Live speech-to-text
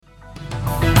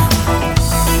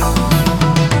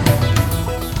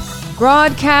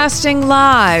Broadcasting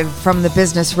live from the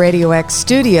Business RadioX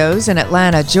studios in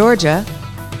Atlanta, Georgia,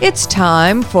 it's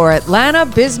time for Atlanta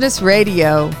Business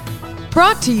Radio.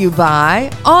 Brought to you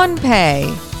by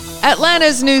OnPay,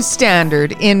 Atlanta's new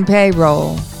standard in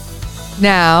payroll.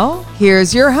 Now,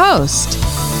 here's your host.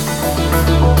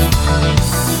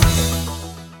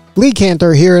 Lee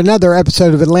Cantor here, another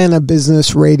episode of Atlanta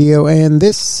Business Radio, and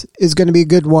this is going to be a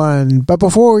good one. But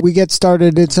before we get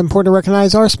started, it's important to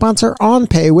recognize our sponsor,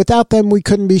 OnPay. Without them, we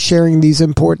couldn't be sharing these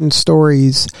important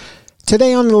stories.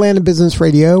 Today on Atlanta Business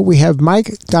Radio, we have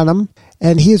Mike Dunham,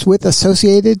 and he is with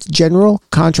Associated General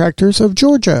Contractors of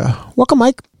Georgia. Welcome,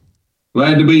 Mike.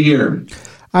 Glad to be here.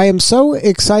 I am so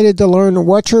excited to learn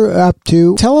what you're up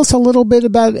to. Tell us a little bit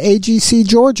about AGC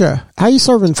Georgia. How are you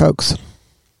serving folks?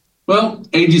 Well,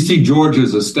 AGC Georgia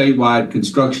is a statewide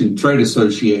construction trade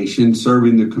association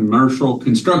serving the commercial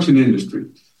construction industry.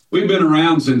 We've been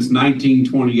around since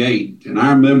 1928, and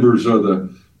our members are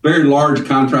the very large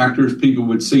contractors people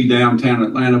would see downtown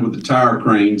Atlanta with the tower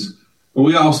cranes. But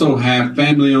we also have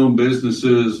family-owned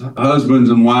businesses, husbands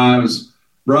and wives,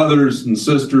 brothers and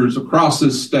sisters across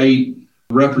this state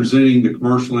representing the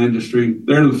commercial industry.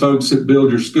 They're the folks that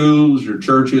build your schools, your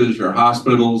churches, your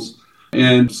hospitals.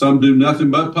 And some do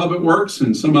nothing but public works,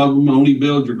 and some of them only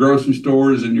build your grocery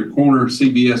stores and your corner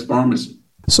CVS pharmacy.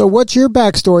 So what's your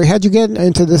backstory? How'd you get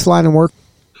into this line of work?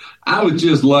 I was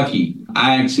just lucky.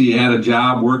 I actually had a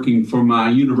job working for my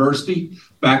university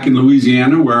back in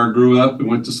Louisiana, where I grew up and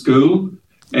went to school.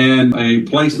 And a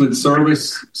placement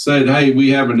service said, hey, we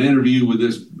have an interview with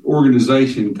this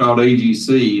organization called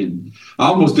AGC. And I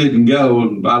almost didn't go,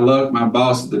 and by luck, my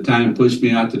boss at the time pushed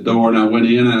me out the door, and I went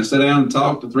in, and I sat down and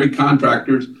talked to three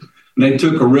contractors, and they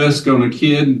took a risk on a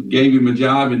kid and gave him a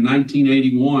job in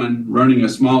 1981 running a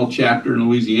small chapter in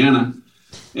Louisiana.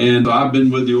 And I've been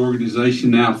with the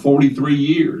organization now 43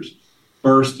 years.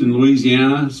 First in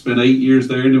Louisiana, spent 8 years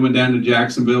there, and then went down to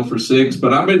Jacksonville for 6,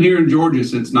 but I've been here in Georgia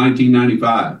since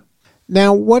 1995.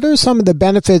 Now, what are some of the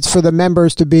benefits for the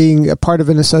members to being a part of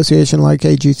an association like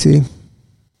AGC?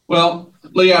 Well,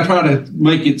 Lee, I try to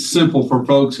make it simple for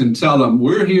folks and tell them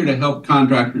we're here to help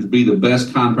contractors be the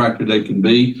best contractor they can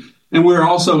be. And we're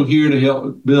also here to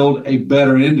help build a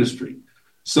better industry.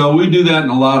 So we do that in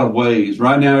a lot of ways.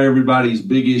 Right now, everybody's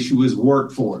big issue is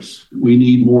workforce. We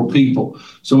need more people.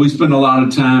 So we spend a lot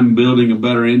of time building a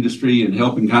better industry and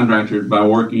helping contractors by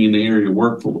working in the area of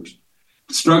workforce.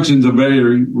 Construction is a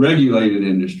very regulated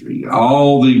industry.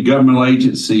 All the governmental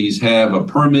agencies have a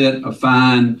permit, a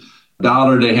fine,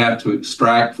 dollar they have to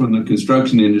extract from the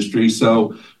construction industry.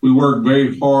 So we work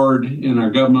very hard in our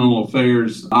governmental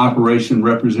affairs operation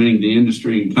representing the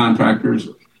industry and contractors,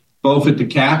 both at the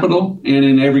Capitol and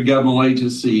in every governmental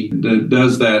agency that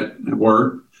does that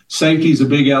work. Safety is a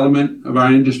big element of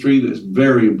our industry that's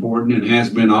very important and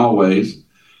has been always.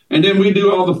 And then we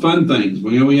do all the fun things.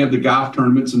 We have the golf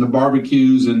tournaments and the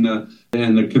barbecues and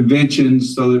the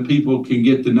conventions so that people can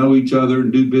get to know each other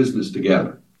and do business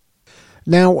together.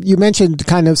 Now, you mentioned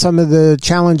kind of some of the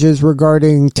challenges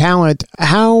regarding talent.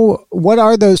 What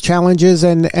are those challenges,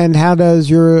 and how does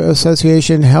your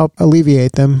association help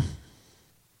alleviate them?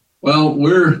 Well,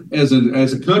 we're as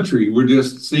a country, we're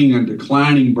just seeing a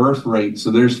declining birth rate,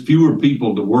 so there's fewer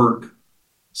people to work.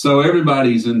 So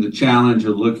everybody's in the challenge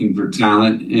of looking for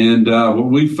talent. And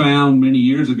what we found many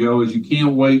years ago is you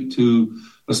can't wait till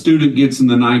a student gets in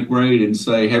the 9th grade and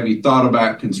say, have you thought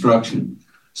about construction?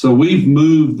 So we've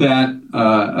moved that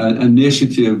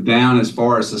initiative down as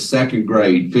far as the 2nd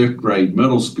grade, 5th grade,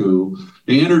 middle school,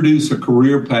 to introduce a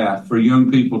career path for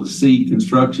young people to see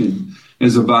construction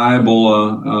as a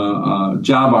viable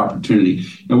job opportunity.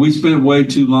 And we spent way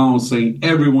too long saying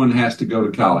everyone has to go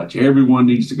to college. Everyone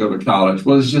needs to go to college.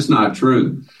 Well, it's just not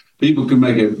true. People can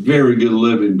make a very good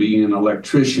living being an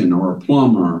electrician or a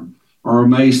plumber or a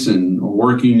mason or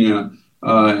working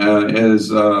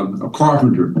as a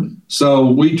carpenter. So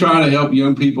we try to help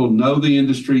young people know the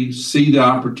industry, see the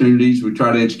opportunities. We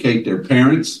try to educate their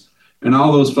parents and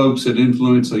all those folks that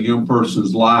influence a young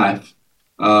person's life.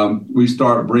 We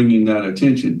start bringing that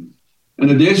attention. In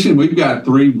addition, we've got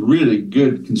 3 really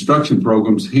good construction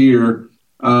programs here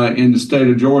in the state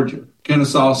of Georgia.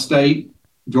 Kennesaw State,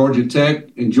 Georgia Tech,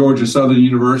 and Georgia Southern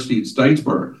University at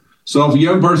Statesboro. So if a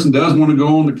young person does want to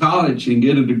go on to college and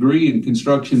get a degree in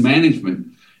construction management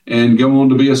and go on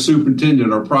to be a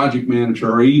superintendent or project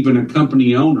manager or even a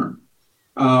company owner,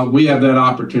 we have that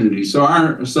opportunity. So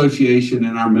our association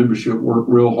and our membership work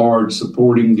real hard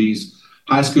supporting these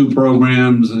high school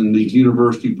programs and these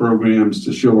university programs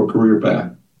to show a career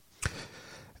path.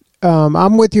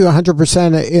 I'm with you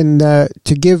 100% in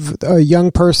to give a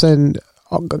young person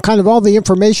kind of all the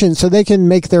information so they can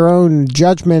make their own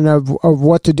judgment of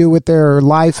what to do with their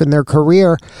life and their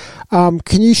career.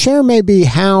 Can you share maybe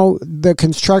how the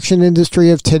construction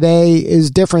industry of today is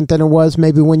different than it was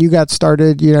maybe when you got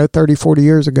started, 30, 40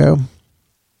 years ago?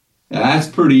 That's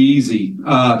pretty easy.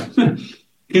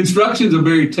 Construction is a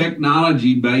very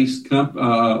technology-based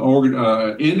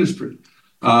industry.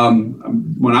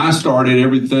 When I started,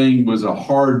 everything was a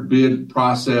hard bid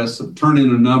process of turning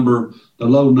a number. The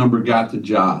low number got the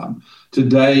job.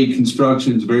 Today,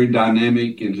 construction is very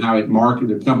dynamic in how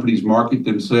the companies market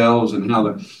themselves and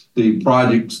how the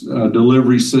project's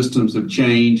delivery systems have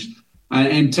changed,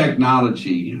 and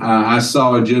technology. I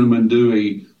saw a gentleman do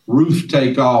a roof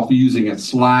takeoff using a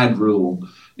slide rule.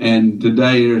 And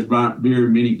today, there's not very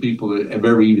many people that have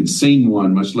ever even seen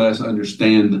one, much less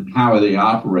understand how they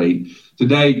operate.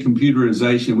 Today,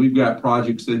 computerization, we've got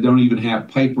projects that don't even have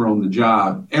paper on the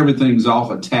job. Everything's off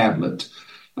a tablet.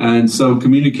 And so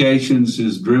communications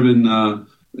has driven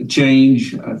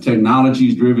change.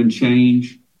 Technology's driven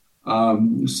change.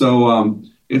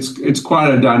 It's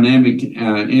quite a dynamic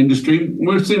industry.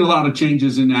 We've seen a lot of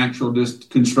changes in actual just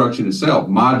construction itself,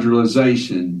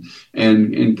 modularization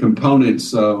and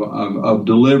components of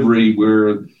delivery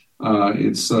where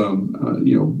it's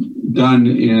done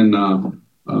in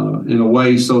a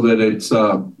way so that it's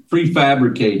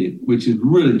prefabricated, which has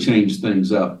really changed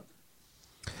things up.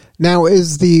 Now,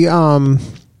 is the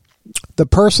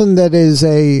person that is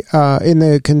in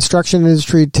the construction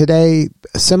industry today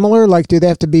similar? Like, do they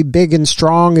have to be big and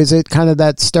strong? Is it kind of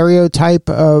that stereotype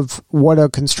of what a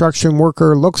construction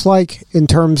worker looks like in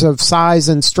terms of size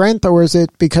and strength? Or is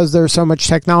it because there's so much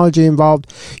technology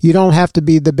involved, you don't have to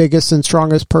be the biggest and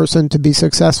strongest person to be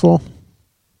successful?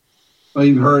 Well,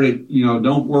 you've heard it,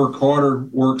 don't work harder,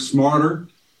 work smarter.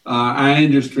 Our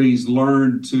industry's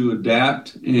learned to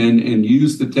adapt and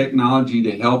use the technology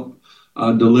to help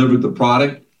deliver the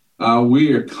product.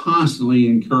 We are constantly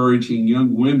encouraging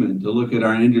young women to look at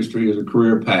our industry as a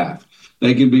career path.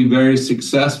 They can be very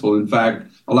successful. In fact,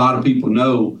 a lot of people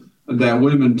know that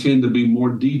women tend to be more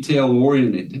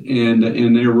detail-oriented,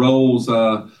 and their roles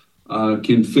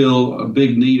can fill a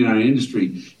big need in our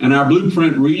industry. And our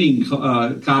blueprint reading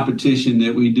competition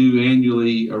that we do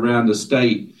annually around the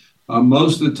state,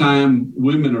 most of the time,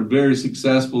 women are very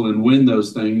successful and win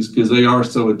those things because they are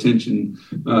so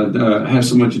have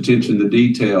so much attention to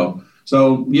detail.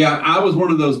 So, yeah, I was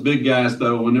one of those big guys,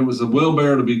 though. When there was a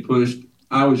wheelbarrow to be pushed,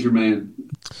 I was your man.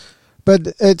 But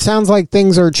it sounds like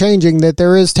things are changing, that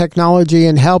there is technology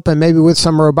and help, and maybe with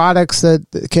some robotics that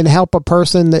can help a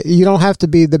person, that you don't have to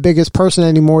be the biggest person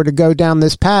anymore to go down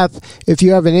this path. If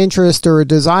you have an interest or a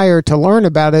desire to learn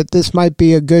about it, this might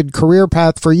be a good career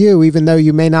path for you, even though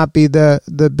you may not be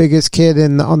the biggest kid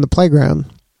on the playground.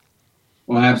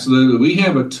 Well, absolutely. We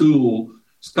have a tool.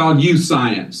 It's called Youth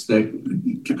Science that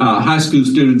high school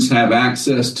students have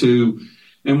access to.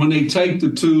 And when they take the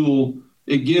tool,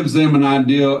 it gives them an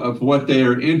idea of where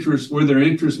their interests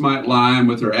might lie and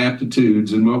with their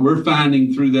aptitudes. And what we're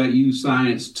finding through that Youth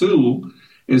Science tool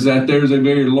is that there's a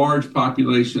very large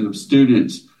population of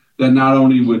students that not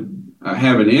only would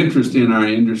have an interest in our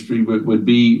industry, but would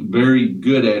be very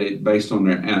good at it based on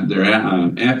their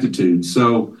aptitudes.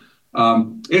 So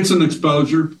it's an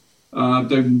exposure. If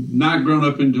they've not grown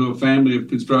up into a family of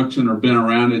construction or been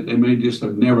around it, they may just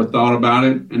have never thought about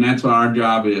it. And that's what our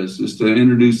job is to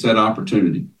introduce that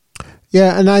opportunity.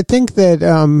 Yeah, and I think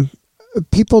that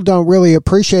people don't really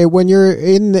appreciate when you're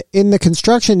in the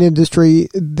construction industry,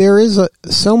 there is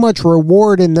so much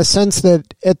reward in the sense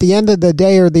that at the end of the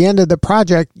day or the end of the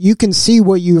project, you can see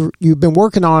what you've been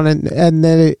working on and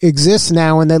that it exists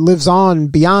now and that lives on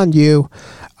beyond you.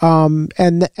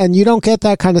 And you don't get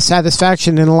that kind of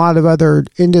satisfaction in a lot of other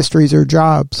industries or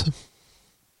jobs.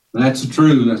 That's a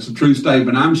true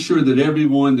statement. I'm sure that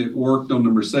everyone that worked on the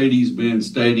Mercedes-Benz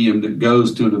Stadium that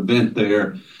goes to an event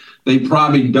there, they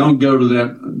probably don't go to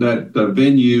that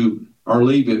venue or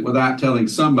leave it without telling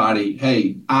somebody,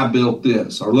 hey, I built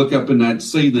this, or look up in that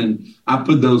ceiling, I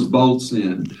put those bolts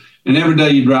in. And every day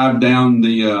you drive down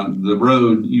the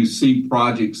road, you see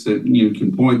projects that you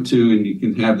can point to, and you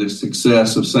can have the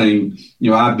success of saying,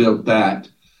 I built that.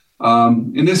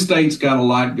 And this state's got a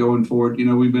lot going for it.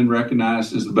 We've been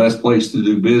recognized as the best place to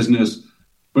do business.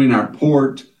 Between our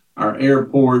port, our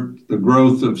airport, the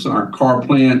growth of our car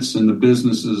plants and the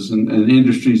businesses and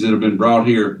industries that have been brought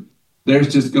here,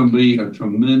 there's just going to be a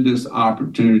tremendous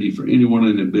opportunity for anyone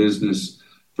in the business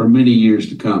for many years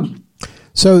to come.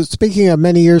 So speaking of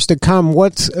many years to come,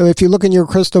 if you look in your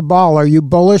crystal ball, are you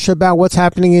bullish about what's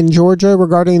happening in Georgia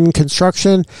regarding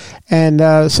construction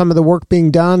and some of the work being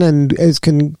done and is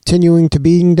continuing to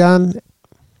being done?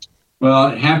 Well,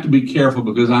 I have to be careful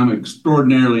because I'm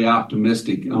extraordinarily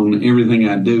optimistic on everything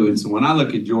I do. And so when I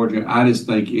look at Georgia, I just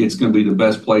think it's going to be the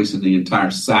best place in the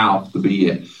entire South to be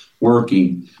at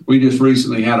working. We just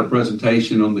recently had a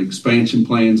presentation on the expansion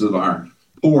plans of our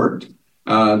port.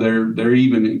 They're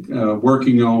even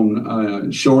working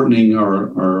on shortening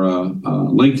or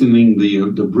lengthening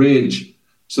the bridge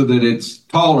so that it's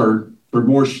taller for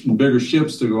bigger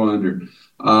ships to go under.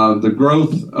 The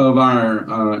growth of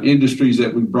our industries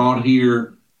that we brought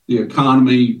here, the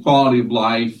economy, quality of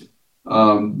life,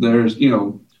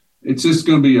 it's just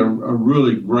going to be a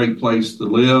really great place to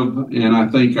live. And I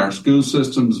think our school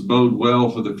systems bode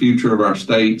well for the future of our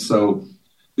state. So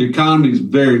the economy is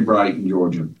very bright in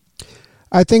Georgia.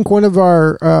 I think one of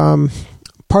our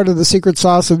part of the secret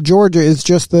sauce of Georgia is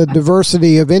just the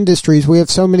diversity of industries. We have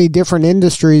so many different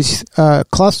industries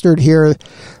clustered here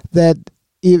that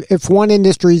if one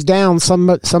industry is down, some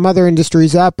other industry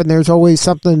is up, and there's always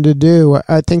something to do.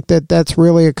 I think that's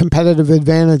really a competitive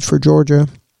advantage for Georgia.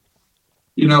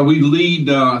 We lead,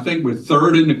 I think we're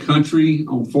third in the country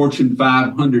on Fortune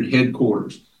 500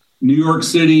 headquarters. New York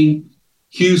City,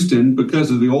 Houston, because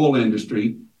of the oil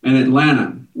industry, and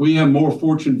Atlanta. We have more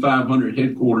Fortune 500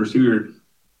 headquarters here,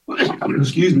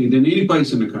 than any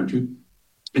place in the country.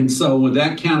 And so with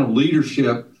that kind of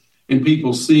leadership and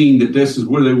people seeing that this is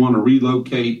where they want to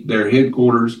relocate their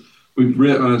headquarters, we've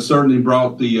certainly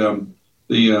brought the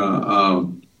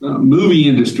movie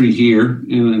industry here.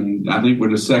 And I think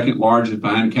we're the second largest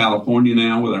behind California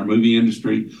now with our movie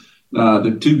industry.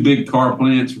 The two big car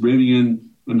plants, Rivian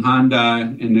and Hyundai,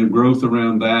 and the growth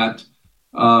around that.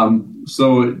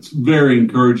 So it's very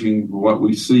encouraging for what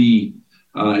we see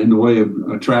in the way of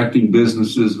attracting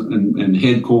businesses and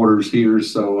headquarters here.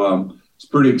 So it's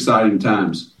pretty exciting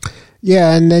times.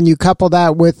 Yeah, and then you couple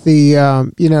that with the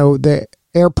the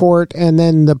airport and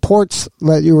then the ports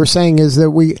that you were saying is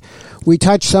that we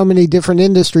touch so many different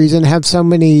industries and have so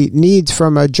many needs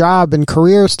from a job and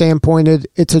career standpoint.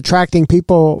 It's attracting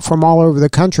people from all over the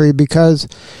country because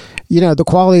the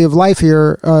quality of life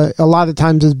here a lot of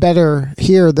times is better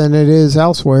here than it is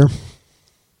elsewhere.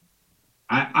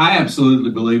 I absolutely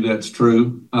believe that's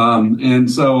true.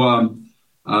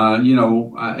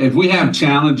 If we have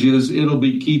challenges, it'll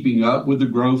be keeping up with the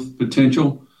growth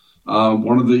potential.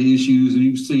 One of the issues, and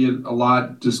you see it a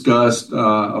lot discussed,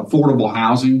 affordable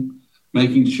housing,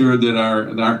 making sure that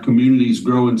our communities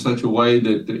grow in such a way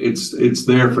that it's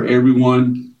there for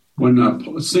everyone. When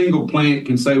a single plant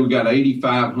can say we got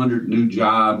 8,500 new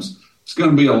jobs, it's going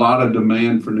to be a lot of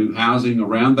demand for new housing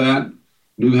around that.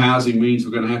 New housing means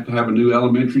we're going to have a new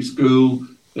elementary school.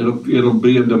 It'll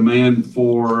be a demand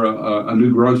for a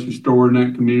new grocery store in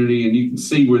that community, and you can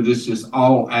see where this just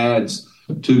all adds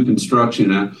to construction.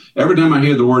 Now, every time I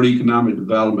hear the word economic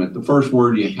development, the first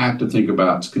word you have to think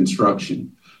about is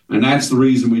construction. And that's the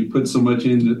reason we put so much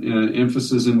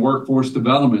emphasis in workforce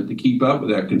development to keep up with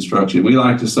that construction. We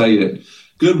like to say that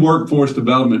good workforce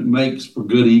development makes for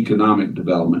good economic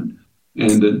development,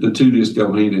 and the two just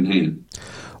go hand in hand.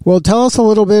 Well, tell us a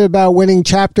little bit about winning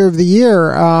Chapter of the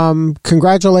Year.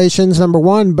 Congratulations, number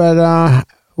one, but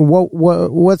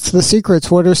what's the secrets?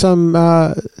 What are some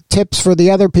tips for the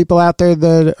other people out there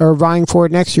that are vying for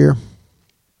it next year?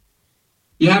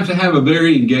 You have to have a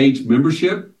very engaged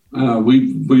membership.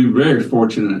 We're very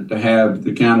fortunate to have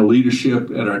the kind of leadership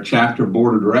at our chapter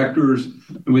board of directors.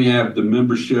 And we have the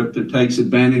membership that takes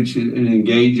advantage and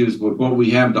engages with what we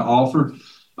have to offer.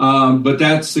 But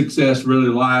that success really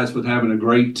lies with having a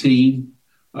great team.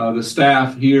 The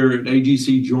staff here at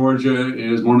AGC Georgia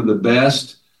is one of the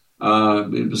best.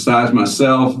 Besides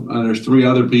myself, there's three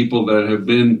other people that have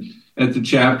been at the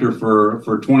chapter for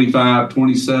 25,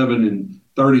 27, and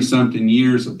 30-something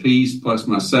years apiece, plus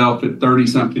myself at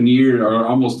 30-something years, or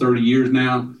almost 30 years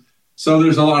now. So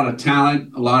there's a lot of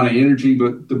talent, a lot of energy,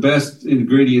 but the best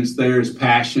ingredients there is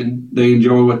passion. They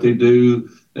enjoy what they do.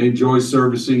 They enjoy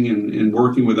servicing and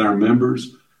working with our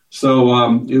members.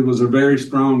 So it was a very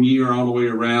strong year all the way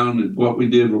around, and what we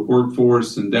did with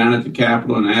workforce and down at the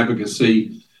Capitol and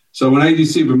advocacy. So when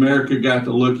AGC of America got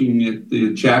to looking at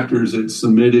the chapters that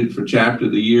submitted for Chapter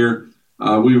of the Year,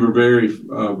 we were very,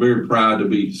 very proud to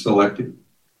be selected.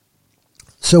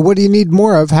 So what do you need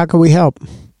more of? How can we help?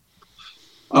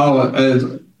 In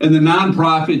the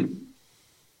nonprofit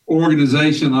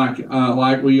organization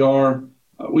like we are,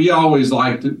 we always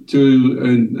like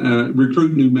to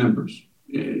recruit new members.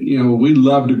 We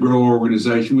love to grow our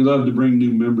organization. We love to bring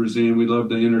new members in. We love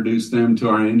to introduce them to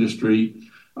our industry.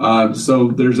 So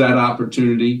there's that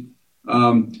opportunity.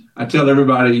 I tell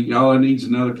everybody, all it needs is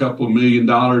another couple of $1 million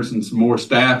and some more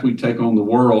staff. We take on the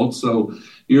world. So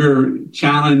you're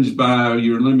challenged by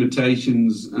your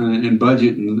limitations and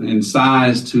budget and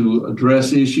size to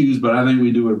address issues, but I think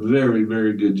we do a very,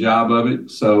 very good job of it.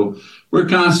 So we're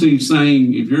constantly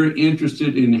saying, if you're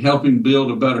interested in helping build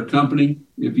a better company,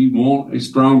 if you want a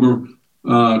stronger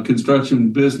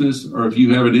construction business, or if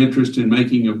you have an interest in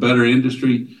making a better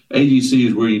industry, AGC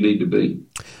is where you need to be.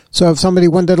 So if somebody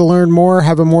wanted to learn more,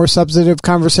 have a more substantive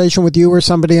conversation with you or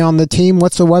somebody on the team,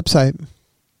 what's the website?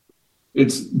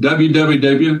 It's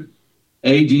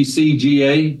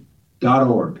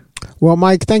www.agcga.org. Well,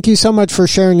 Mike, thank you so much for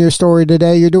sharing your story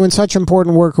today. You're doing such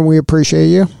important work, and we appreciate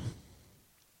you.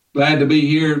 Glad to be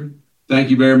here. Thank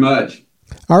you very much.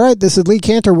 All right, this is Lee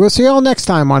Cantor. We'll see you all next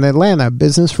time on Atlanta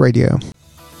Business Radio.